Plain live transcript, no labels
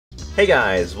Hey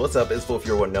guys, what's up? It's Volf,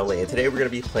 your one and only, and today we're going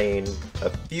to be playing a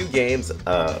few games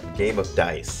of Game of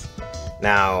Dice.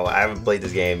 Now, I haven't played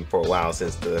this game for a while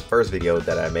since the first video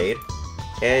that I made,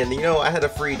 and you know, I had a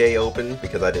free day open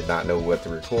because I did not know what to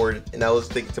record, and I was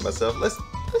thinking to myself, let's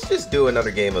just do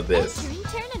another game of this.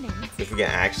 If we can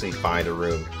actually find a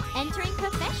room. Entering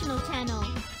professional channel.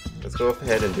 Let's go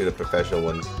ahead and do the professional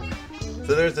ones.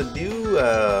 So there's a new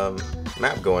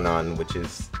map going on, which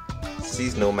is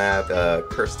seasonal map,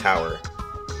 Cursed Tower,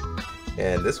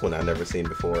 and this one I've never seen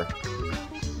before.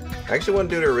 I actually want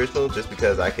to do the original just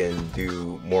because I can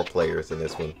do more players than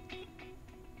this one.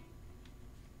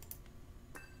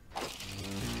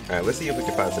 Alright, let's see if we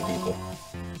can find some people.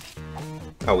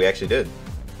 Oh, we actually did.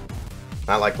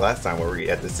 Not like last time where we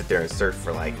had to sit there and search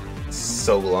for like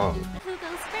so long. Who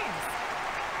goes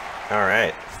first?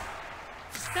 Alright.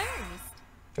 First.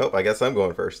 Oh, I guess I'm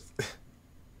going first.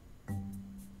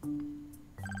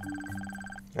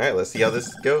 Alright, let's see how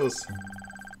this goes.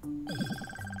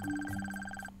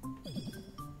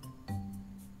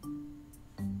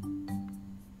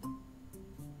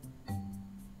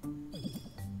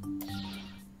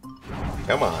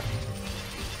 Come on.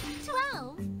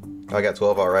 12. Oh, I got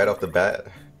 12 all right off the bat.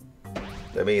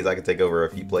 That means I can take over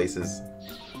a few places.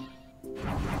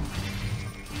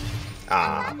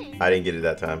 Ah, I didn't get it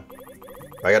that time.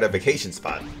 I got a vacation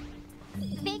spot.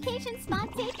 Vacation spot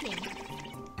taken.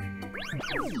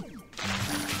 9.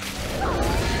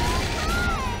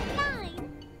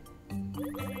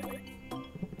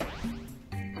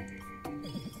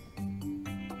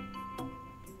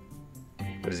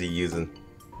 What is he using?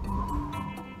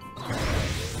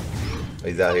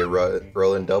 He's out here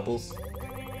rolling doubles.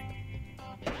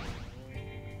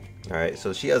 Alright,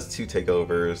 so she has 2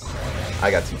 takeovers.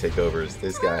 I got 2 takeovers.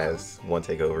 This guy has 1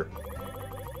 takeover.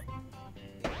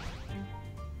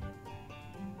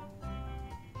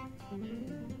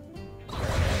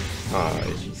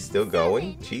 Is she still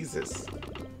going? Jesus.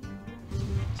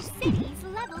 Cities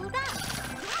leveled up.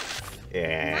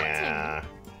 Yeah.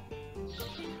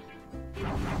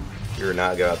 You're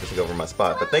not gonna have to take over my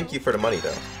spot, but thank you for the money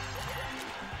though.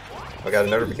 I got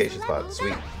another vacation spot.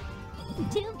 Sweet.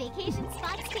 2 vacation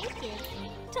spots taken.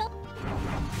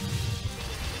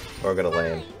 We're gonna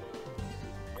land.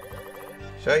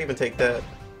 Should I even take that?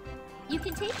 You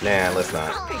can take Nah, let's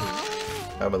not.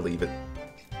 I'm gonna leave it.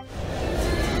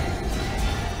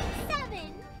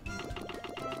 7.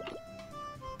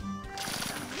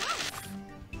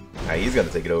 Nah, he's gonna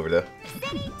take it over though.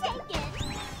 City taken.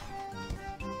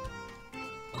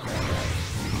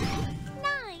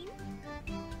 9.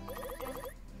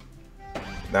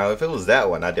 Now, if it was that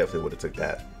one, I definitely would have took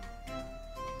that.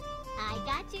 I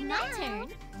got you. My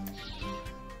turn.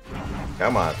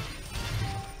 Come on.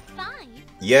 5.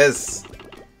 Yes.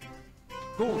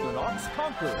 Golden Ox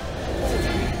conquered.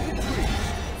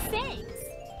 6.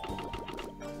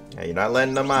 Yeah, you're not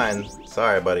landing on mine.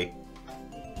 Sorry, buddy.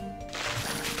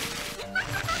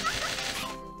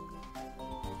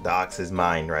 The ox is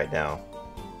mine right now.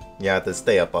 You have to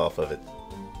stay up off of it.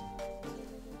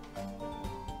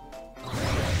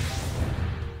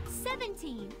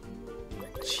 17.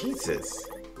 Jesus.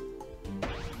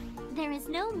 There is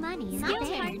no money in the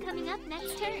card coming up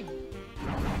next turn.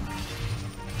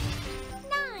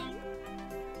 9.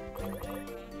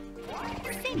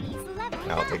 Cities leveled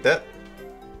I'll up. take that.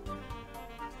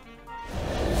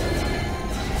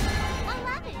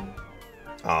 11.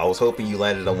 Oh, I was hoping you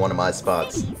landed on one of my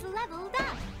spots. Cities leveled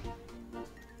up.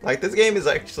 Like, this game is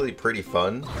actually pretty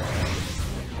fun,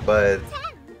 but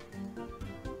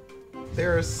 10.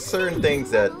 there are certain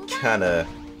things that kind of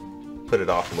put it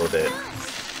off a little bit.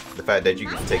 The fact that you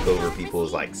can take over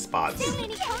people's, like, spots. Too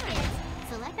many cards.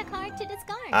 Select a card to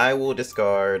discard. I will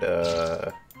discard,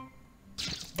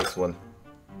 this one.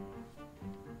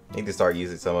 I need to start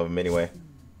using some of them anyway.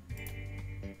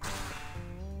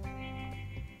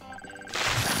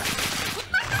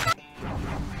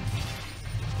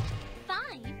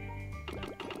 Five.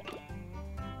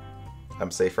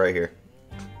 I'm safe right here.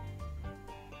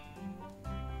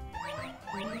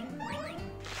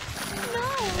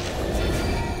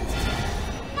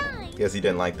 Guess he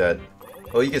didn't like that.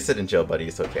 Oh, you can sit in jail, buddy.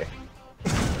 It's okay.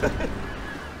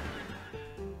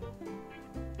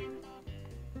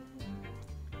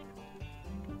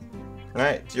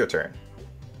 Alright, it's your turn.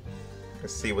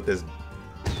 Let's see what this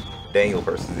Daniel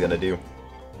person's gonna do.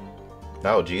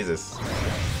 Oh, Jesus.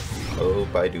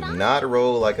 Hope I do not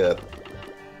roll like a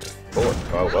 4.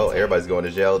 Oh, well, everybody's going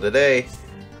to jail today.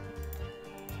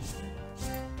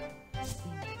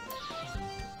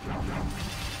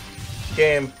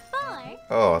 Game. 4.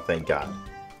 Oh, thank God.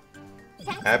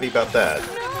 Happy about that.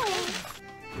 No.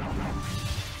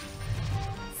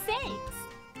 6.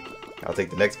 I'll take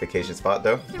the next vacation spot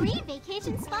though. 3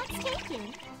 vacation spots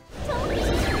taken. Totally. 3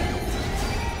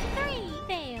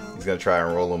 failed. He's gonna try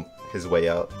and roll his way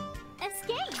out.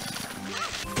 Escape.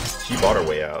 She bought her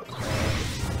way out. 4.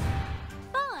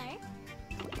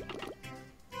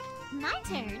 My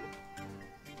turn.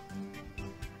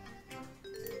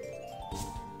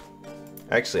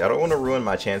 Actually, I don't want to ruin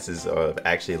my chances of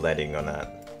actually landing on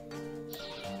that.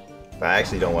 But I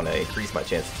actually don't want to increase my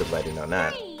chances of landing on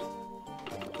that. 3.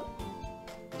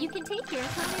 You can take your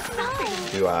opponent's property.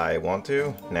 Do I want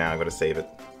to? Nah, I'm gonna save it.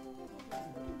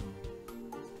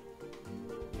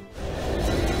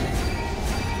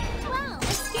 12.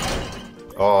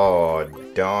 Escape. Oh,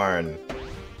 darn.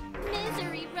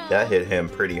 Misery row. That hit him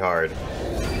pretty hard.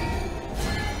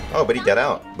 Oh, but he got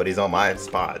out. But he's on my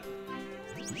spot.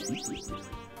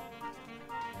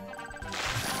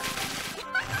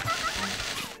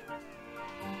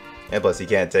 And plus, he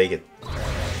can't take it. 4.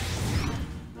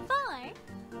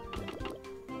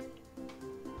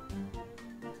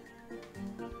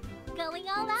 Going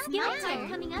all out. My turn.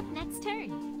 Coming up next turn.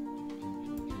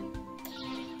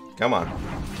 Come on.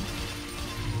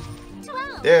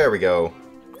 12. There we go.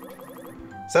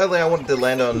 Sadly, I wanted to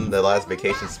land on the last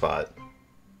vacation spot.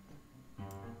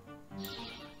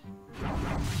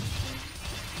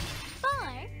 4.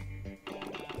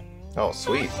 Oh,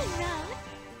 sweet. Fortune road.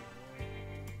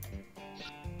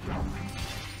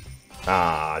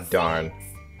 Ah, darn.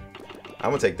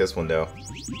 I'm gonna take this one though.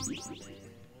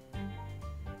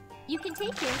 You can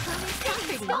take your opponent's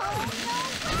property.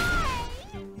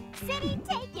 City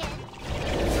taken.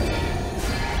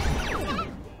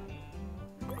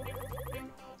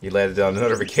 He landed on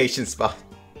another vacation spot.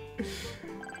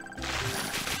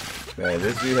 Man,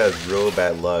 this dude has real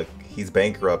bad luck. He's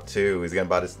bankrupt too. He's gonna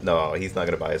buy this. No, he's not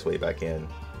gonna buy his way back in.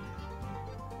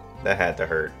 That had to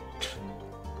hurt.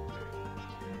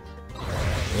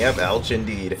 Yep, ouch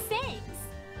indeed. 6.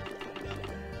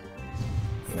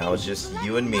 Now it's just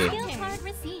you and me. Skill card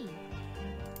received.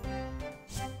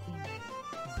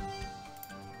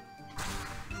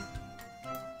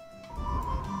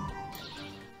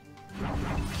 10.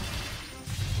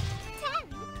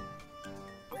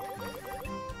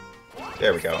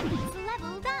 There we go. Cities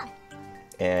leveled up.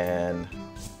 And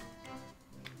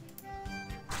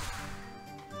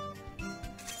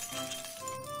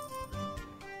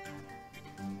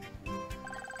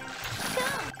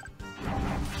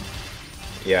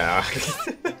yeah.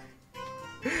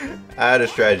 I had a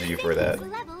strategy for that.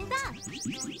 Cities leveled up.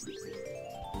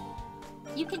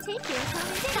 You can take your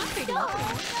opponent's property.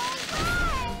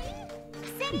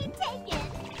 City taken.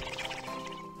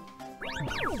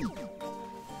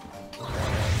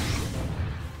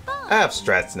 I have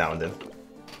strats now and then.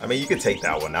 I mean, you can take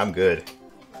that one. I'm good.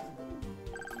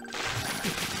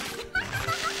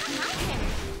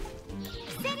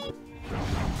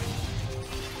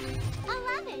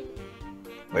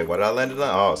 Wait, what did I land on?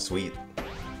 Oh, sweet.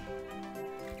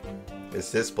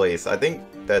 It's this place. I think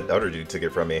that other dude took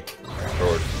it from me.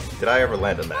 Or did I ever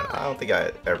land on that? I don't think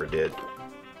I ever did.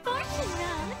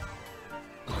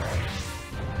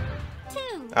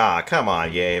 Ah, come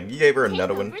on, game. You gave her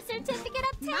another one. Certificate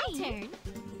obtained. My turn.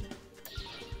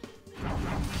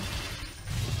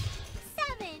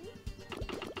 7.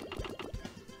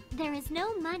 There is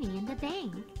no money in the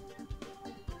bank.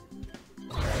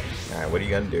 Alright, what are you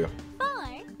gonna do? 4.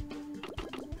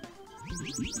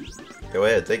 Go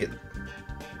ahead, take it.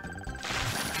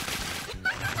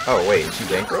 Oh, wait, is she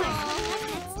bankrupt?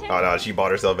 Oh no, she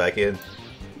bought herself back in.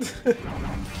 3.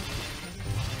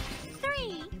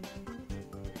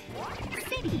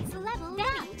 Cities leveled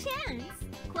up. Chance.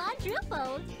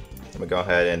 Quadrupled. I'm gonna go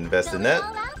ahead and invest in that.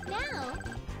 All out now.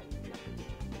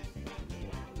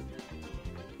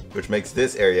 Which makes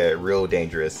this area real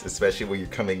dangerous, especially when you're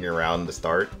coming around the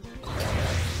start.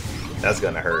 That's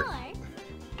gonna hurt. 4.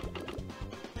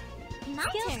 My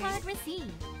skill card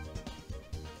received.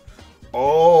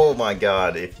 Oh my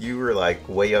god, if you were like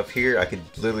way up here, I could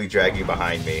literally drag you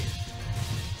behind me.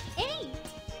 8.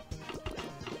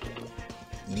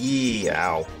 Yee,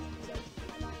 ow.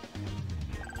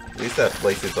 At least that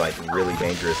place is like really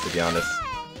dangerous, to be honest.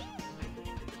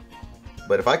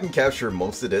 But if I can capture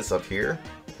most of this up here,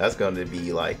 that's going to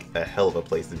be like a hell of a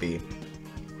place to be.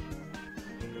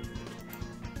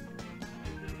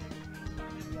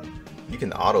 You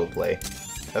can autoplay.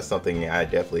 That's something I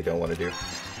definitely don't want to do.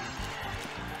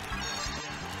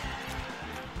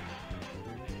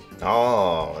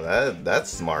 Oh,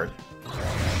 that's smart.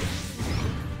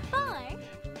 4.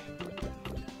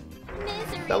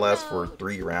 Misery That lasts for road.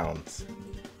 3 rounds.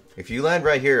 If you land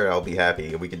right here, I'll be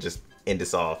happy. We can just end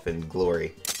this off in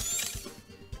glory.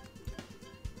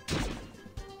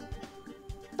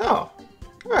 Oh,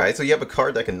 Alright, so you have a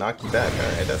card that can knock you back.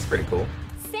 Alright, that's pretty cool.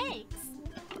 6.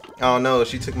 Oh no,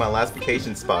 she took my last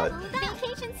vacation spot.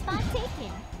 Vacation spot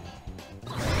taken.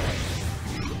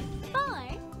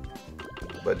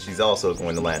 4. But she's also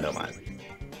going to land on mine.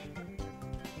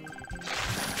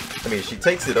 I mean, she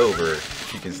takes it over.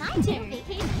 She can. My turn.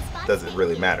 Vacation spot Doesn't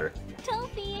really taken. matter. Toll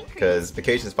fee increase. Because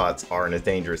vacation spots aren't as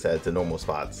dangerous as the normal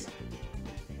spots.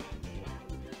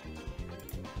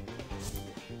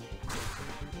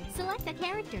 Select a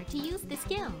character to use the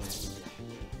skill.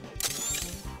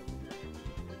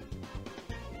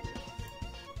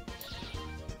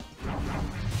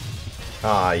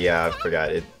 Ah, yeah, I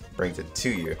forgot. It brings it to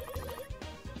you.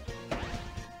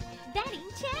 Betting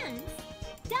chance.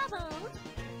 Double.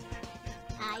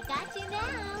 I got you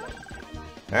now.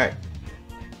 Alright.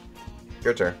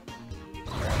 Your turn.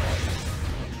 7.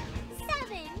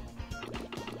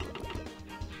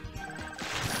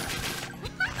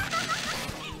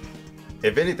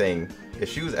 If anything, if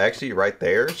she was actually right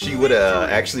there, she would have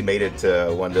actually made it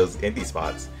to one of those empty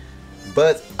spots.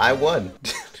 But I won.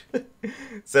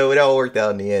 So it all worked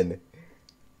out in the end.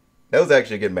 That was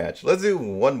actually a good match. Let's do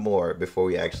one more before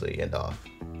we actually end off.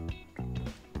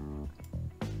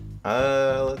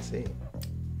 Let's see.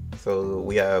 So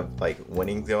we have like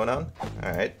winnings going on.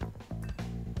 Alright.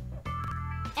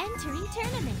 Entering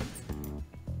tournament.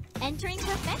 Entering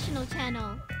professional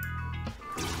channel.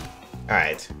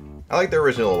 Alright. I like the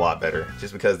original a lot better,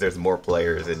 just because there's more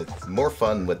players and it's more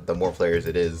fun with the more players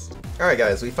it is. Alright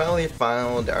guys, we finally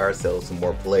found ourselves some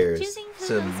more players,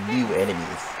 some new enemies.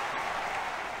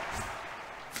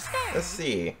 Let's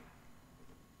see.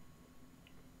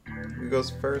 Who goes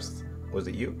first? Was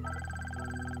it you?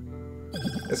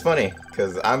 It's funny,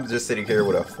 because I'm just sitting here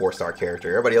with a 4-star character.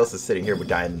 Everybody else is sitting here with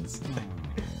diamonds.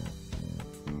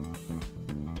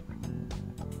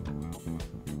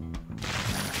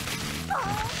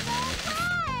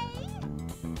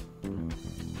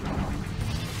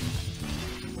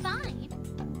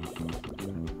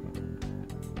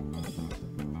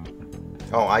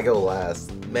 Oh, I go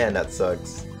last. Man, that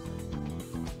sucks.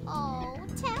 Oh,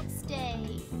 tax day.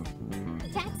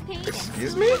 Tax paid.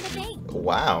 Excuse me?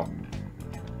 Wow.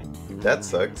 That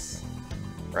sucks.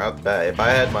 Right off the bat. If I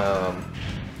had my,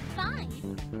 5.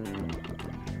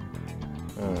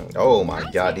 Oh my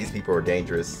god, these people are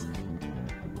dangerous.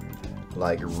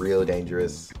 Like, real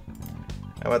dangerous.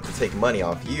 I'm about to take money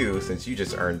off you since you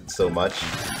just earned so much.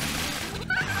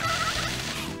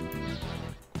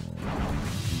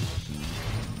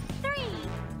 3.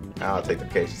 I'll take the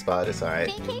vacation spot, it's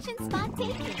alright. Vacation spot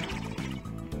taken. 10.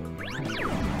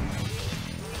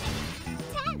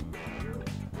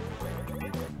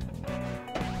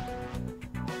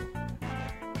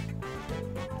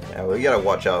 Yeah, we gotta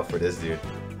watch out for this dude.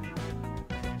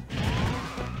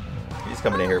 He's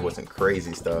coming in here with some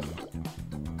crazy stuff.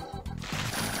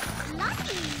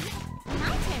 Lucky. My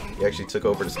turn. He actually took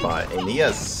over the spot, and he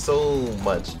has so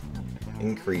much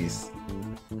increase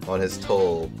on his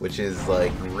toll, which is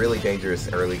like really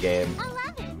dangerous early game.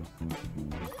 11.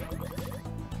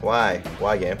 Why?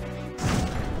 Why, game?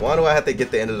 Why do I have to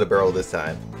get the end of the barrel this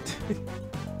time?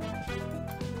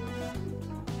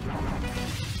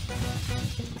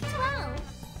 12.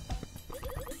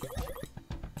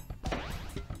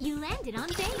 You landed on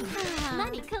base.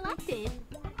 Money collected.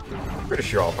 Pretty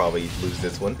sure I'll probably lose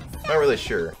this one. Not really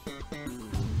sure.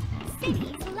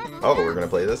 Cities level Oh, up. we're gonna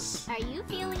play this. Are you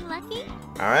feeling lucky?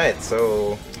 Alright,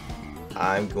 so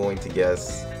I'm going to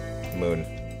guess Moon.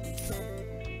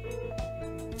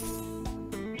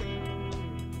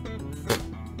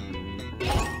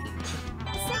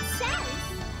 Success.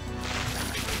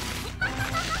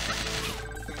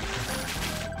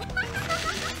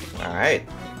 Alright.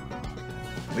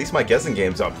 At least my guessing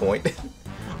game's on point.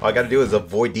 All I gotta do is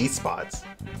avoid these spots.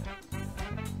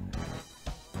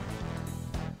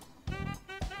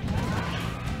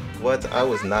 What? I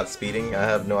was not speeding? I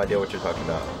have no idea what you're talking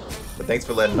about. But thanks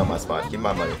for letting know my spot. Give me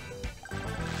my money.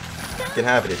 You can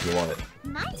have it if you want it.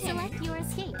 My turn. Select your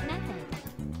escape method.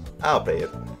 I'll pay it.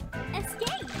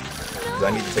 Escape. Because I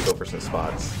need to take over some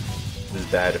spots. This is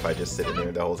bad if I just sit in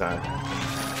here the whole time.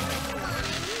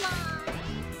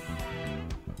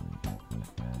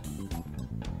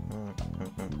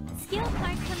 Skill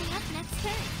card coming up next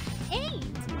turn. 8.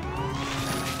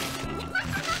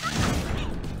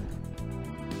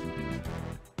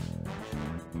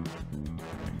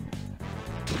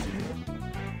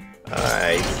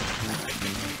 Alright.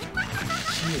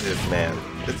 Jesus, man.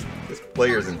 This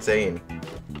player's insane.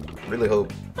 Really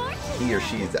hope he or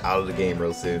she is out of the game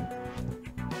real soon.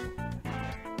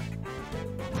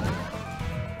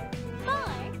 4.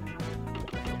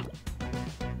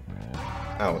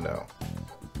 Oh no.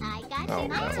 I got Oh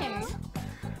My no. turn.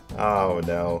 Oh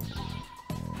no.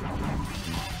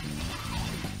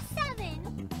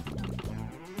 7.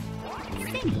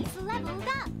 Cities leveled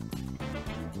up.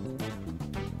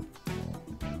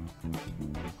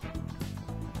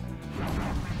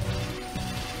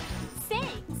 6.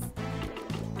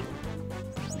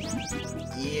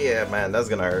 Yeah, man, that's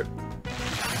gonna hurt.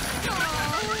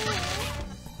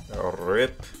 Oh,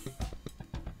 rip.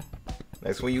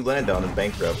 Next one you land on is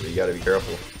bankrupt, you gotta be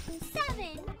careful.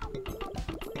 7.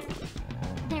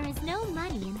 There is no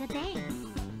money in the bank.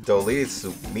 So at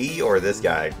least me or this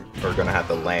guy are gonna have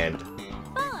to land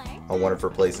 4. on one of her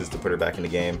places to put her back in the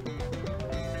game.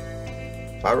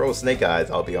 If I roll Snake Eyes,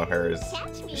 I'll be on hers.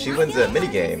 If she wins that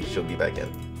minigame, she'll be back in.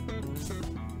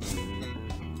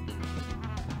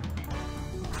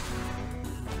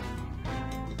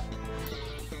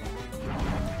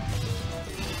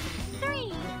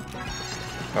 3.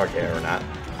 Okay, or not.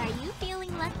 Are you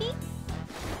feeling lucky?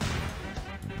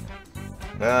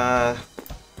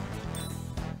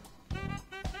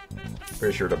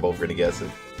 Pretty sure they're both gonna guess it.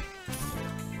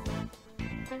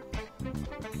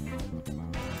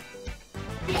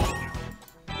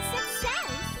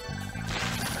 Success!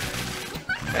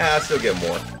 Yeah, I still get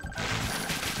more.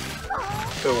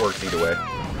 So it works either way.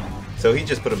 So he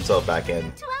just put himself back in.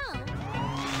 12.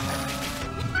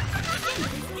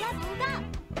 Cities leveled up.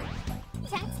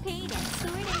 Tax paid and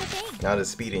stored in the bank. Now the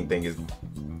speeding thing is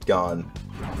gone.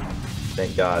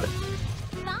 Thank God. 5.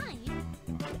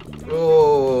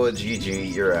 Oh,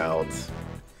 GG, you're out.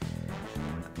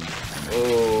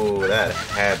 Oh, that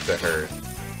had to hurt.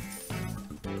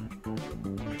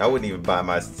 I wouldn't even buy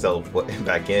myself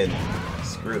back in.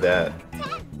 Screw that. 10.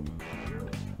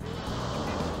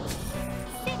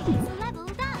 Cities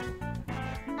leveled up.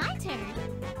 My turn.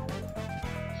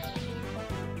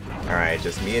 Alright,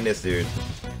 just me and this dude.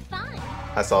 5.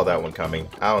 I saw that one coming.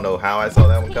 I don't know how I saw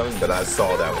that one coming, but I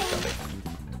saw that one coming.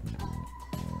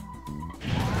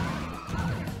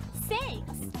 6.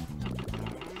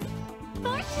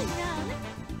 Fortune run.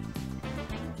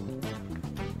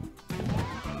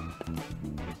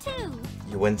 2.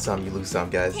 You win some, you lose some,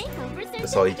 guys. Takeovers.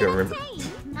 That's all you can remember.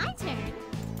 My turn.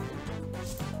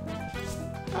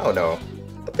 I don't know.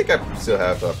 I think I still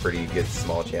have a pretty good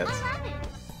small chance. 11.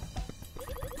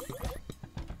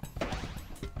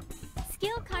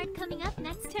 Skill card coming up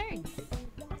next turn.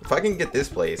 If I can get this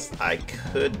place, I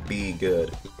could be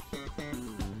good.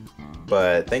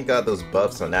 But thank God those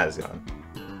buffs on that is gone.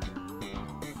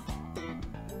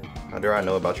 How do I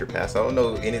know about your past? I don't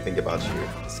know anything about you.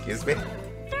 Excuse me?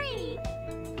 3.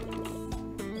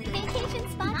 Vacation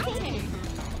spot taken.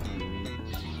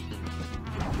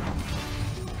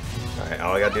 Alright,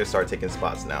 all I gotta do is start taking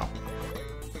spots now.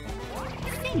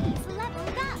 Cities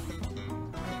leveled up.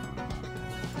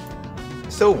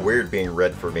 It's so weird being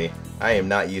red for me. I am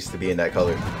not used to being that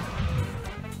color. 8.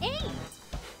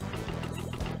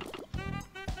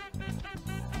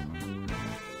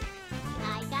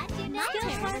 I got you. Skill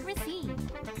card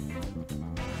received.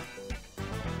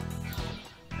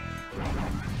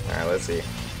 Alright, let's see.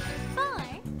 4.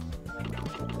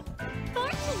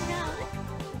 Fortune road.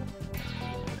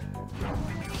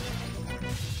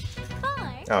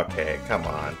 4. Okay, come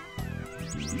on.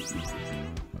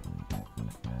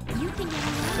 You can get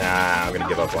a Nah, I'm gonna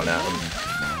give up on that one.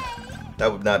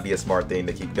 That would not be a smart thing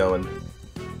to keep going.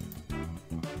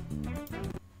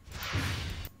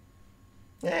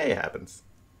 Yeah, it happens.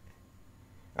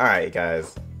 Alright,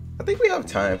 guys. I think we have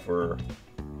time for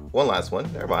one last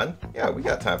one. Never mind. Yeah, we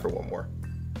got time for one more.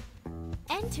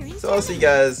 entering. So I'll see you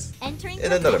guys Entering in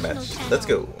another professional match. channel. Let's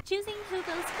go. Choosing who goes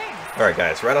first. Alright,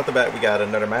 guys. Right off the bat, we got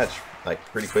another match. Like,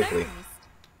 pretty quickly. First.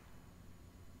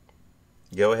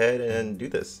 Go ahead and do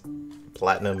this.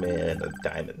 Platinum and a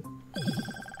diamond.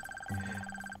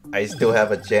 I still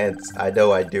have a chance. I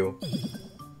know I do.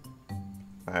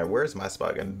 Alright, where's my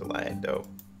spot gonna land though?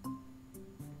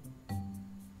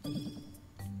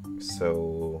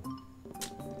 So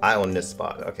I own this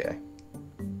spot, okay.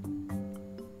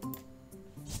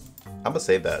 I'm gonna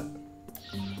save that.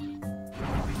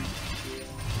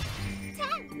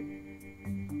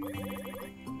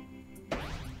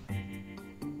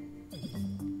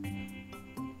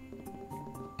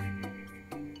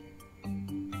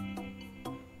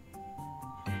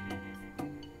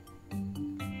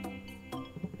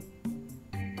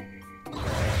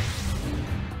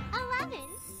 11.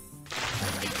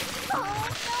 Oh,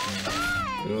 so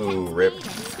bad. Ooh, rip. Paid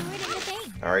and stored in the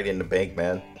bank. Alright, in the bank,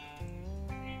 man.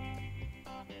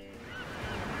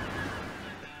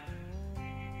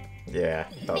 Yeah,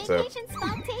 thought so. Vacation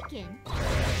spot taken. 11.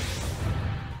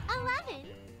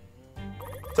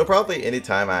 It's So probably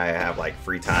anytime I have like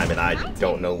free time and I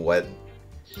don't know what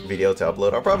video to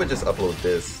upload, I'll probably just upload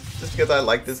this. Just because I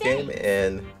like this game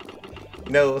and,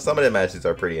 you know, some of the matches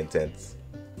are pretty intense.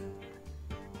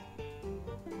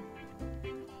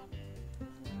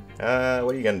 What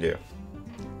are you gonna do?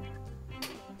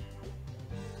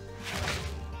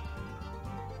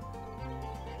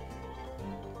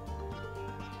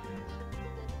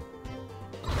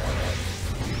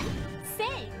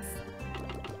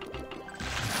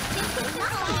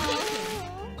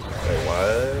 Wait,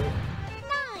 what?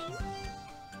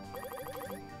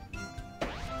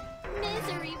 9.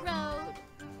 Misery Road.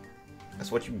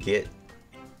 That's what you get.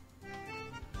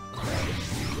 1.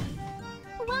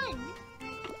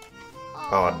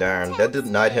 Oh darn, that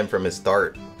denied him from his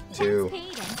start, too.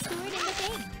 Paid and stored in the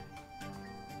bank.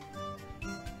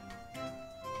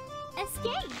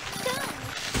 Escape. Go.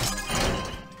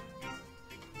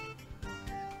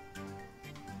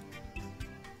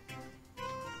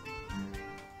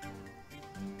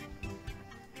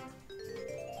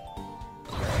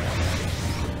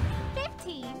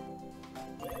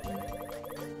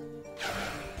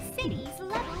 Cities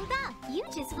leveled up. You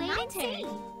just wait and see.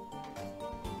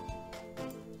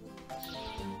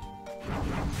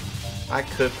 I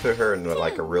could put her in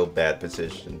like a real bad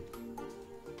position.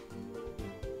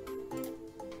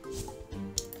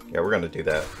 Yeah, we're gonna do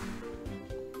that.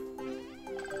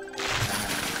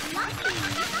 Lucky.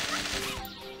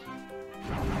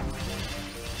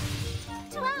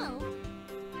 12.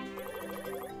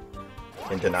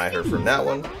 And deny her from that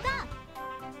one. Leveled up.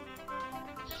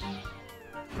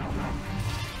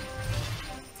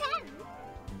 10.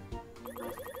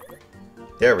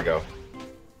 There we go.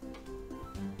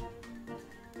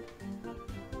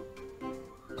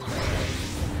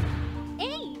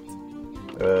 8.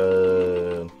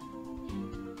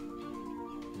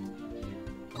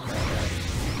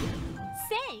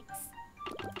 6.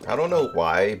 I don't know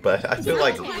why, but I feel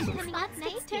like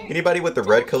Next turn. anybody with the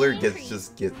red color gets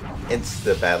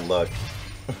insta bad luck.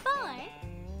 4.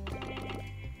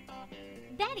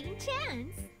 Betting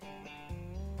chance.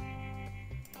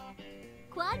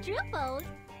 Quadrupled.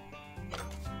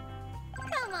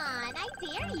 Come on, I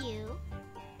dare you.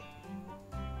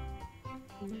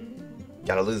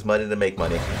 Gotta lose money to make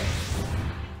money.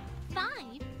 5.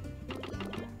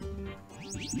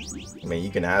 I mean, you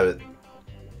can have it.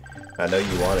 I know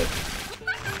you want it.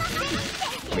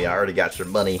 I mean, I already got your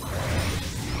money.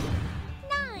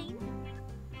 9.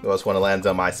 Who else want to land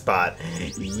on my spot?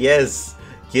 Yes!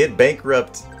 Get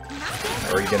bankrupt!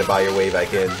 Or are you gonna buy your way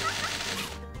back in?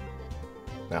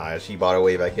 Nah, she bought her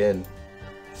way back in.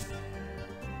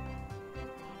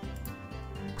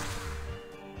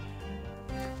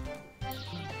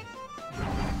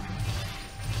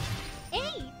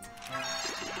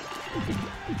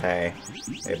 Hey.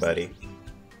 Hey, buddy.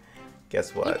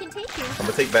 Guess what? I'm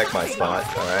gonna take back my spot,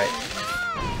 alright?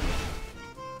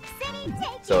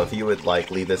 So if you would,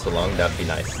 like, leave this alone, that'd be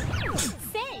nice.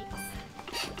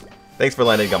 Thanks for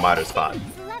landing on my other spot.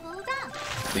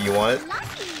 Do you want it?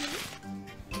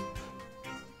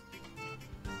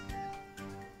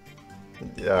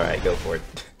 Alright, go for it.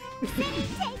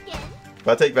 If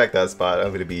I take back that spot,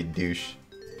 I'm gonna be a douche.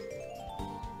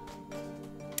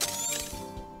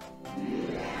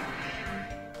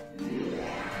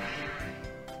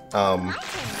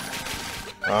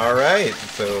 Alright,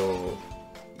 so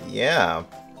yeah.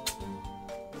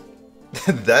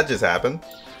 That just happened.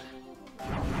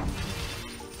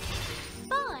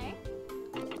 4.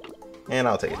 And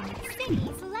I'll take it.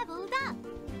 Cities leveled up.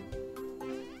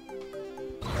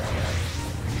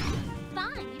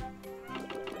 5.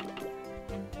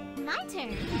 My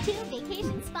turn. 2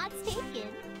 vacation spots taken.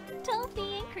 Toll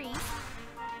fee increase.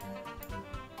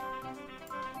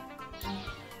 10.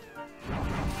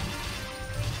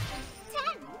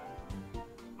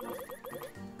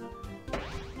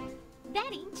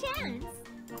 Betting chance.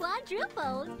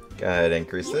 Quadrupled. Go ahead and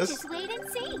increase You this. just wait and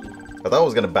see. I thought I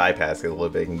was gonna bypass it a little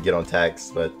bit and get on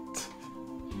tax, but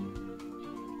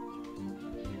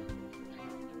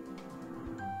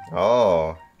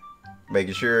oh,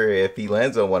 making sure if he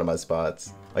lands on one of my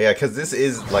spots. Oh yeah, because this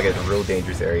is like a real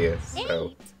dangerous area, so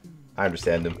 8. I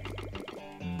understand him.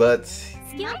 But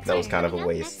Skill that was turn kind of a coming up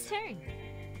waste, next turn.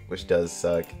 which does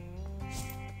suck.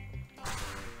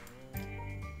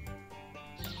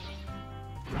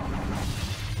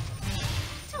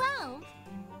 12.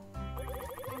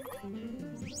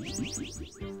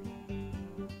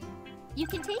 You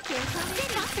can take your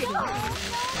opponent's property.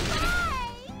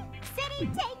 City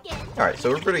taken. Alright, so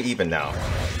we're pretty even now.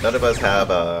 None of us have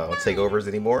takeovers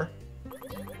anymore.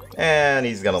 And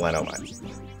he's gonna land on mine.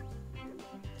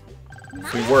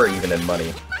 We were even in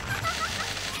money.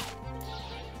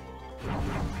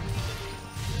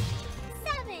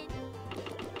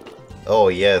 Oh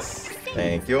yes,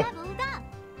 thank you. Leveled up.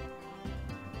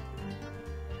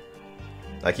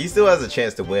 Like, he still has a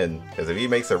chance to win, because if he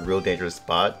makes a real dangerous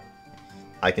spot,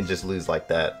 I can just lose like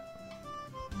that.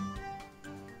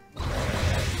 9.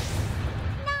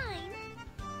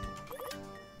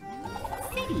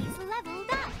 Cities leveled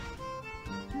up.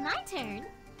 My turn.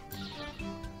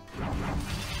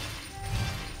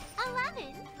 11.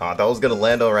 Oh, that was gonna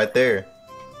land on right there.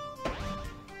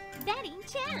 Betting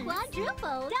chance.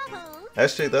 Quadruple. Double.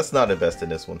 Actually, let's not invest in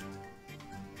this one.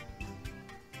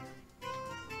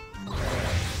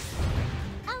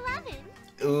 11.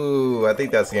 Ooh, I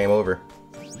think that's game over.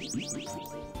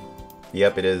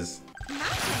 Yep, it is. My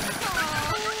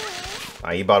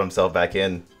turn. He bought himself back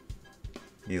in.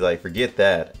 He's like, forget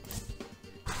that.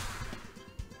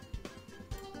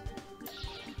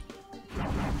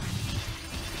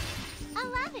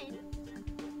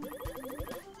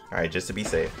 Alright, just to be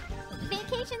safe.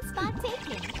 Vacation spot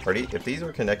taken. If these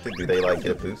were connected, do they like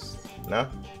get a boost? No?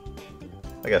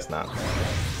 I guess not.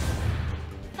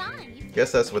 5.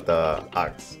 Guess that's with the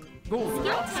Ox. Golden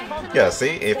Ox conquers. Yeah,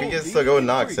 see? If he gets to go in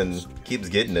Ox and keeps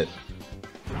getting it,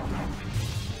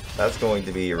 that's going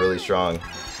to be really strong.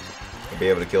 To be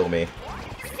able to kill me.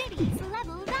 Cities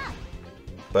leveled up.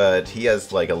 But he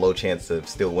has like a low chance of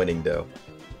still winning though.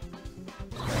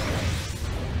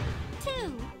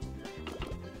 2.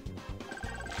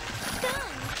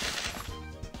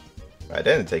 I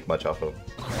didn't take much off of.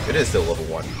 It is still level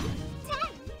 1. 10.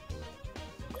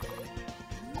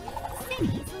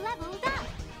 Cities leveled up.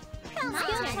 Come on,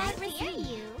 I hear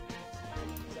you.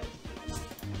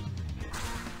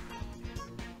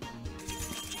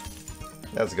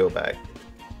 Let's go back.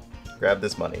 Grab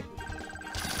this money.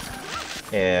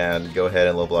 And go ahead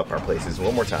and level up our places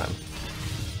one more time.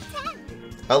 10.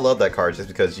 I love that card just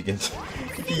because you can,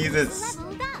 you can use it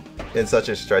Leveled up. in such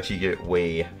a stretch you get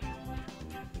way.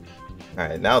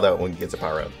 Alright, now that one gets a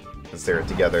power up. Let's stare it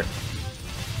together.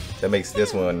 That makes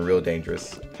this one real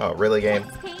dangerous. Oh, really, game?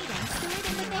 Paid and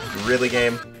stored in the bank. Really,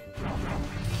 game?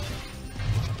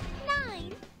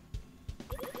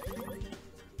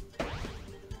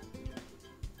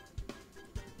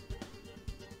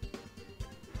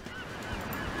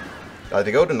 9.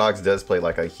 The Golden Ox does play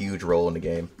like a huge role in the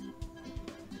game.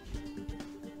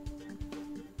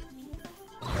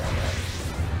 10.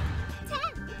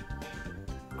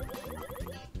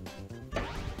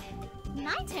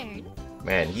 My turn.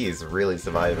 Man, he is really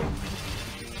surviving.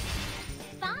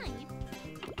 5.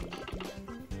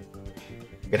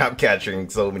 And I'm capturing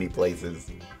so many places.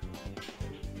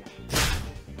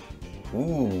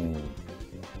 Ooh.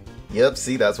 Yep,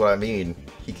 see, that's what I mean.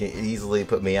 He can easily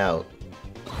put me out.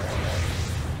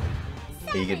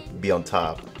 He could be on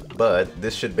top. But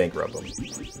this should bankrupt him.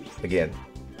 Again.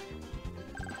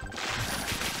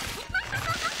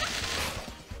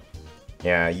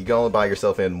 Yeah, you can only buy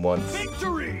yourself in once.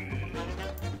 Victory!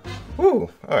 Woo!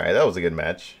 Alright, that was a good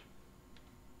match.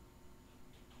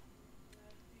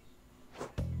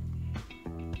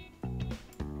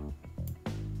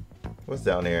 What's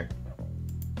down here?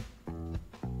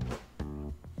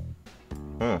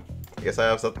 I guess I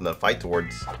have something to fight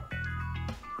towards.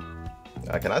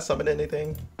 Can I summon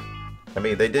anything? I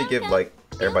mean, they did give like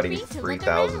everybody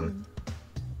 3,000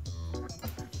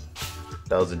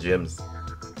 gems.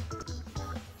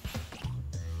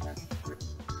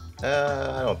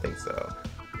 I don't think so.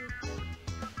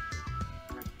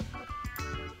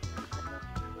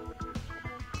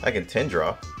 I can 10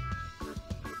 draw.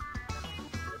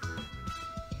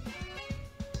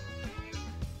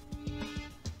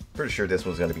 Pretty sure this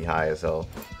one's gonna be high as hell.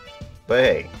 But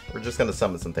hey, we're just gonna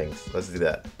summon some things. Let's do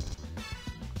that.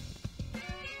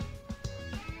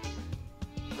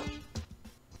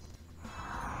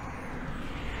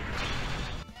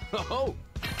 Oh,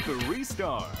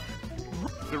 3-star.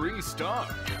 3-star.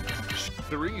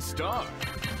 3-star.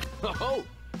 Oh,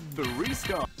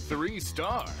 3-star.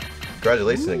 3-star.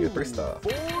 Congratulations, nigga. 3-star.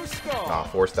 4-star. Ah,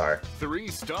 4-star.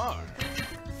 3-star.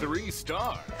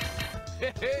 3-star.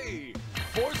 Hey,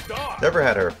 4-star. Never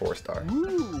had her a 4-star.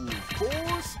 Ooh,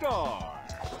 4-star.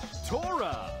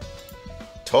 Tora.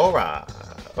 Torah.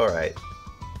 Alright.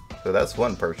 So that's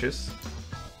one purchase.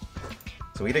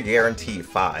 So we need to guarantee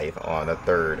 5 on a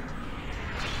third.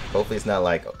 Hopefully it's not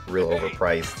like real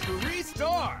overpriced.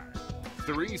 3-star.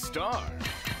 3-star.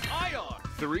 Ion.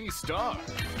 3-star.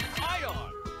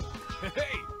 Ion.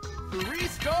 Hey,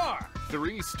 3-star.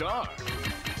 3-star.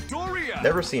 Doria.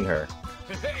 Never seen her.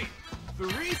 Hey,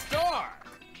 3-star.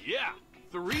 Yeah,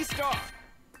 3-star.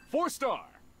 4-star.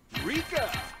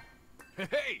 Rika.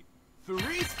 Hey,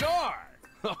 3-star.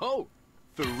 Oh,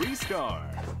 3-star.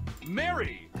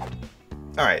 Mary.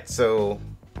 Alright, so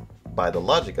by the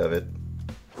logic of it,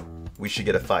 we should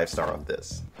get a 5-star off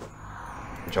this.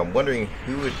 Which I'm wondering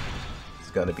who it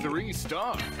is gonna be.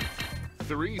 3-star.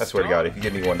 3-star. I swear to God, if you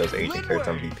give me one of those agent characters,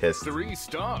 I'm gonna be pissed.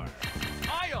 3-star.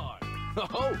 Ion.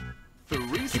 Oh,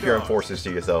 3-star. Keep your enforcers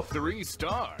to yourself.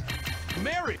 3-star.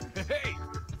 Mary. Hey,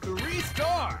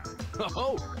 3-star.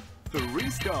 Oh,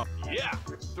 3-star. Yeah,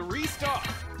 3-star.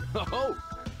 Oh,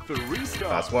 3-star.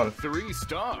 Last one.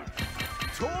 3-star.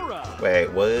 Tora. Wait,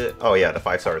 what? Oh yeah, the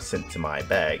 5-star is sent to my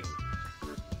bag.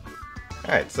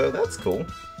 Alright, so that's cool.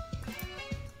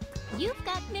 You've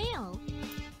got mail.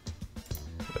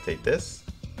 I'll take this.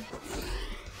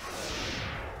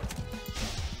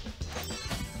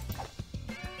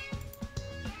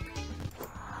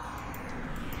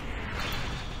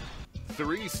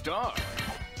 Three-star.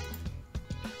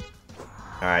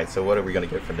 Alright, so what are we gonna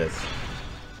get from this?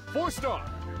 4-star.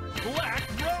 Black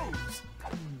Rose.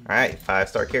 Alright,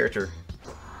 5-star character.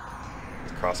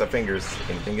 Let's cross our fingers.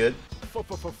 Anything good?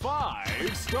 5-star.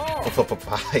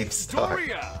 5-star.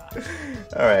 Doria.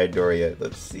 Alright, Doria.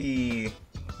 Let's see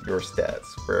your stats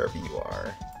wherever you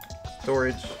are.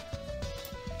 Storage.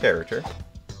 Character.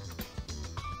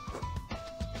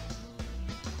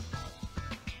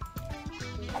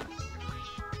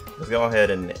 Let's go ahead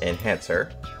and enhance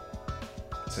her,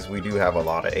 since we do have a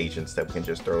lot of agents that we can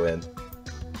just throw in.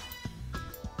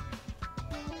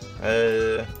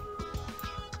 There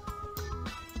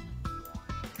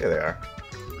they are.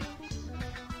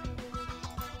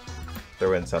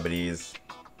 Throw in some of these.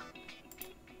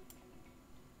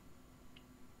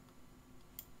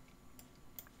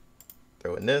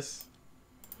 Throw in this.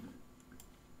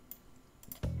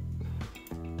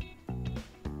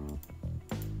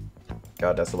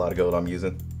 God, that's a lot of gold I'm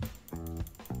using.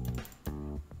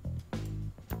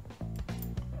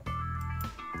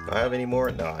 Do I have any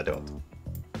more? No, I don't.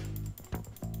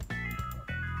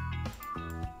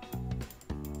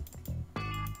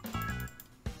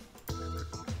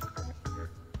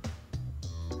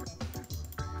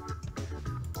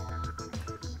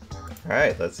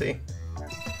 Alright, let's see.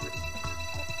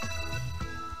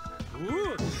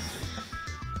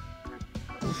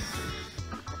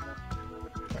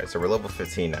 Alright, so we're level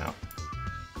 15 now.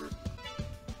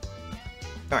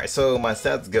 Alright, so my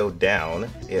stats go down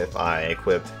if I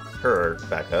equipped her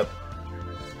back up.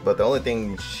 But the only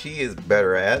thing she is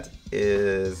better at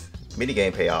is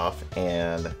minigame payoff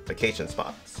and vacation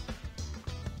spots.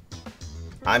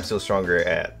 I'm still stronger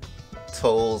at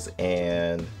tolls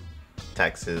and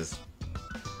taxes,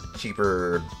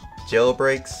 cheaper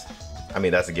jailbreaks. I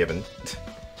mean, that's a given.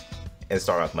 And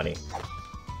start off money.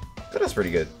 So that's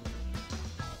pretty good.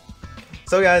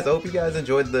 So guys, I hope you guys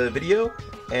enjoyed the video,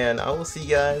 and I will see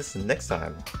you guys next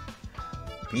time.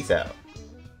 Peace out.